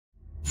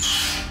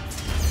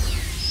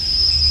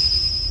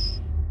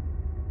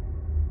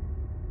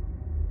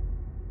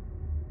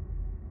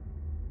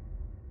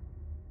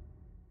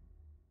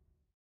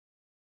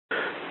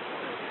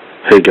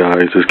Hey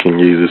guys, it's King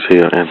Jesus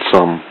here, and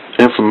some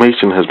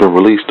information has been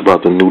released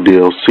about the new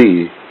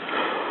DLC.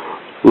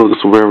 Looks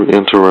very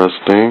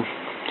interesting,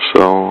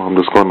 so I'm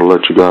just going to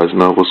let you guys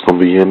know what's going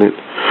to be in it.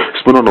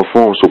 It's been on the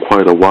forums for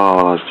quite a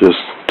while. It just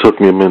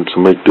took me a minute to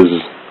make this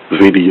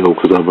video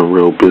because I've been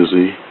real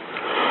busy.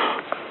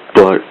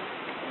 But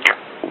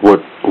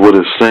what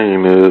it's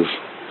saying is,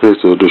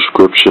 here's a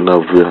description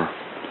of the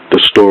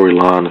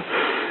storyline.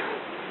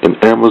 In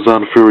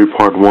Amazon Fury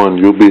Part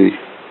 1, you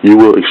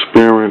will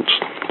experience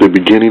the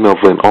beginning of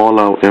an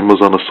all-out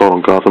Amazon assault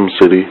on Gotham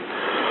City,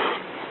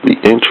 the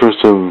entrance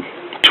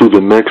into the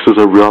nexus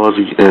of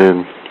reality,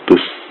 and the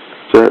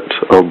set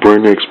of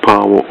Brainiac's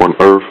power on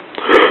Earth.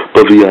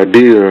 But the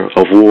idea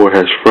of war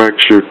has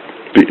fractured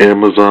the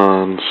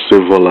Amazon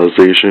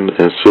civilization,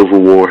 and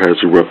civil war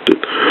has erupted.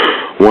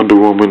 Wonder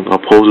Woman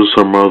opposes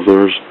her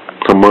mother's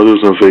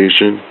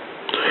invasion.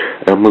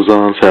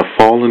 Amazons have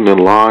fallen in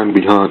line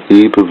behind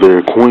either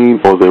their queen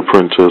or their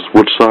princess.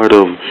 Which side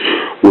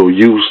will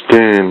you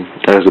stand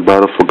as the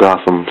battle for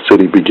Gotham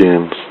City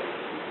begins?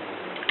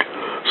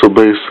 So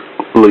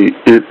basically,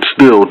 it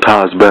still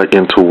ties back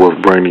into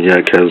what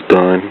Brainiac has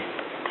done.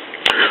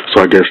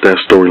 So I guess that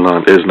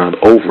storyline is not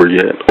over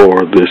yet,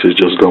 or this is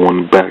just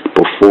going back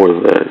before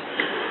that.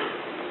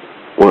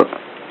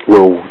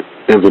 Well,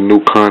 in the new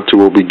content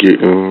we'll be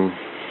getting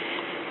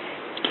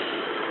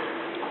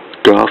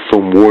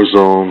Gotham War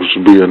Zones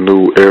will be a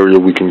new area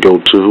we can go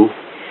to.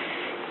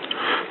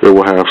 They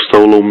will have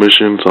solo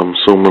missions, I'm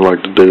assuming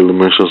like the daily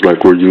missions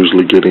like we're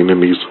usually getting in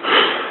these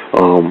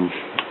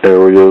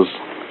areas.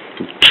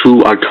 2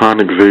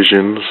 iconic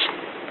visions.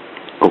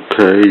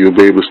 Okay, you'll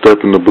be able to step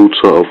in the boots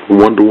of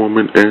Wonder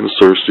Woman and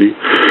Cersei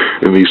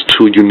in these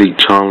 2 unique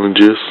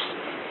challenges.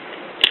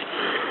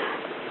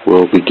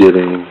 We'll be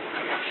getting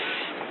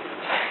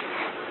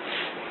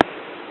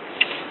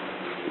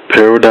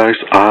Paradise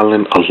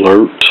Island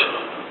Alert.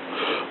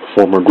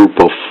 Form a group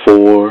of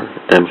 4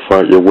 and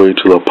fight your way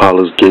to the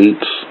palace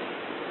gates.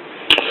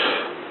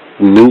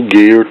 New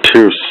gear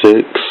tier 6.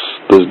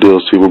 This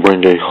DLC will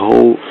bring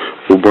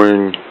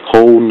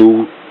whole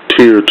new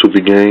tier to the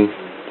game.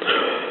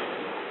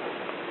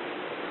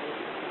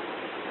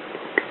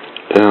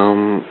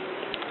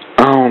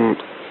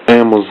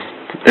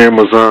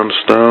 Amazon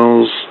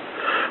styles.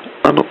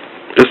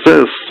 It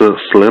says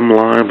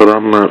slimline, but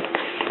I'm not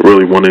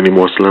really want any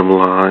more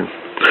slimline.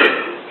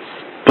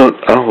 But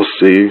I will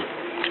see,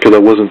 because I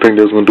wasn't thinking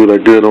they was gonna do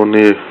that good on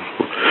their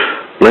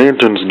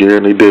Lanterns gear,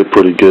 and they did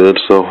pretty good.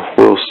 So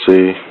we'll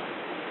see.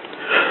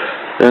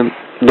 And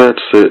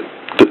that's it.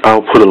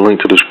 I'll put a link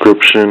to the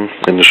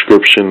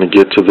description to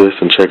get to this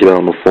and check it out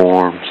on the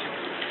forums.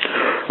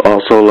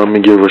 Also, let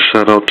me give a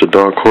shout out to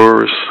Dark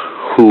Horus,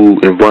 who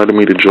invited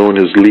me to join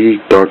his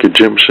league, Dark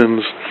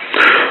Egyptians,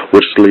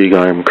 which league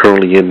I am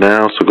currently in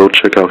now. So go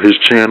check out his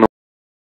channel.